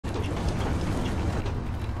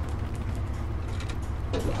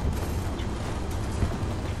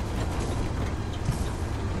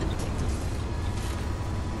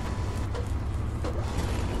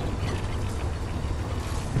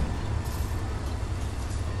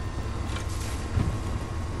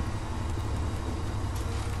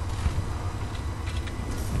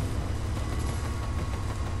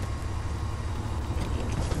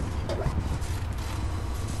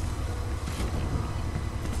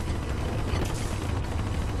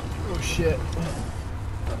shit.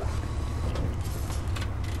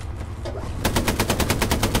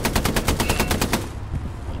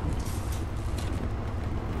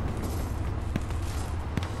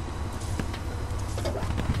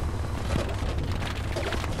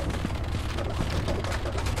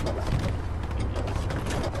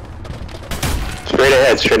 Straight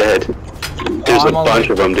ahead, straight ahead. There's a bunch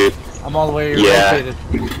of them, dude. I'm all the way rotated.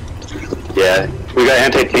 Yeah, we got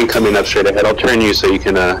anti-tank coming up straight ahead. I'll turn you so you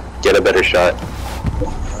can get a better shot.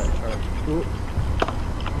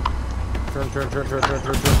 Turn.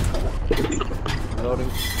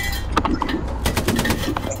 Loading.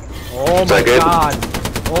 Oh my god.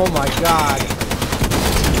 Oh my god.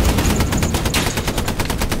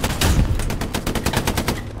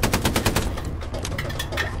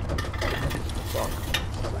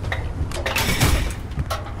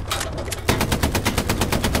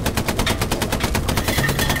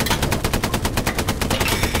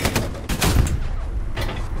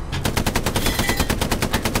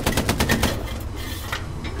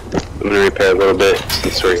 I'm gonna repair a little bit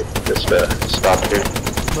since we just stopped here.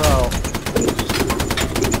 Bro.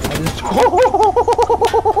 I just...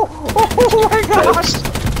 Oh my gosh!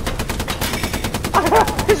 I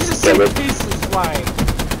just see pieces flying.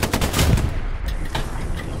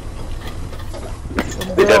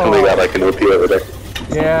 They definitely got like an OP over there.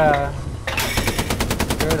 Yeah.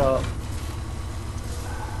 Straight up.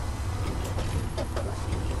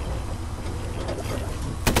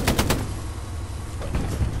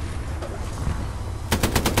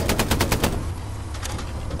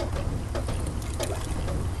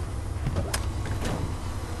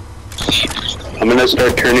 I'm gonna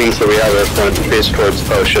start turning so we have our front face towards.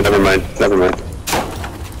 Oh shit! Never mind.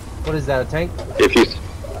 What is that? A tank? If you,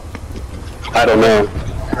 I don't know.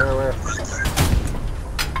 Where?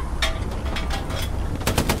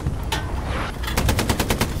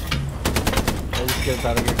 Let's just get us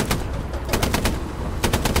out of here.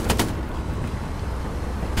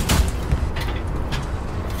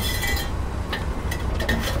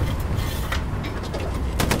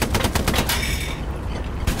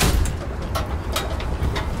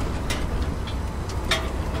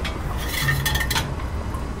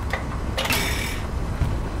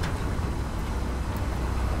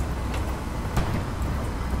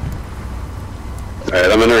 Alright,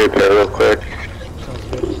 I'm gonna repair real quick. Sounds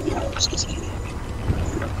good.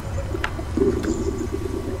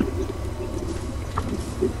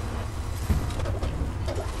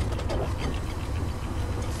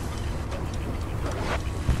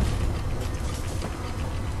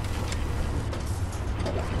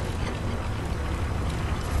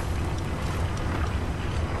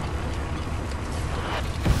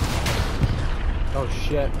 Oh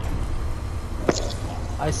shit.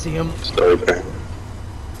 I see him. Still repair.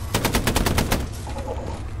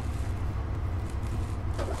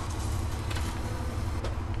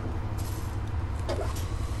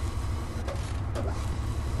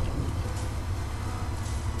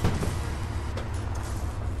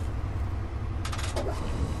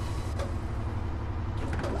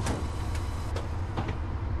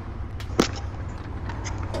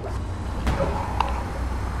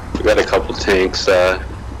 We got a couple tanks about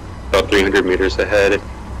 300 meters ahead.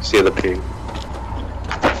 See the ping.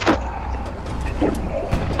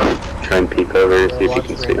 Try and peek over, see if you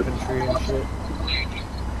can see them.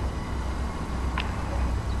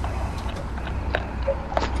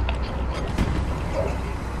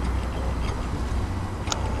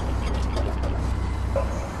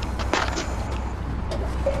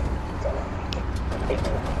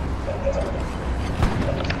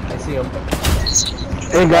 I see him.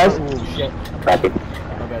 Hey guys. Oh shit. Copy. My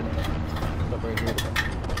bad. Stop right here.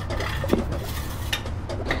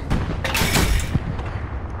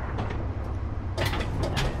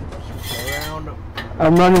 Around.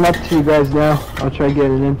 I'm running up to you guys now. I'll try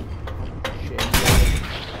getting in. Shit.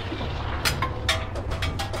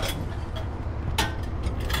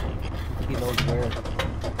 He knows where.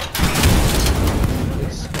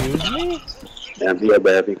 Excuse me? Yeah,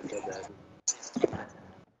 baby.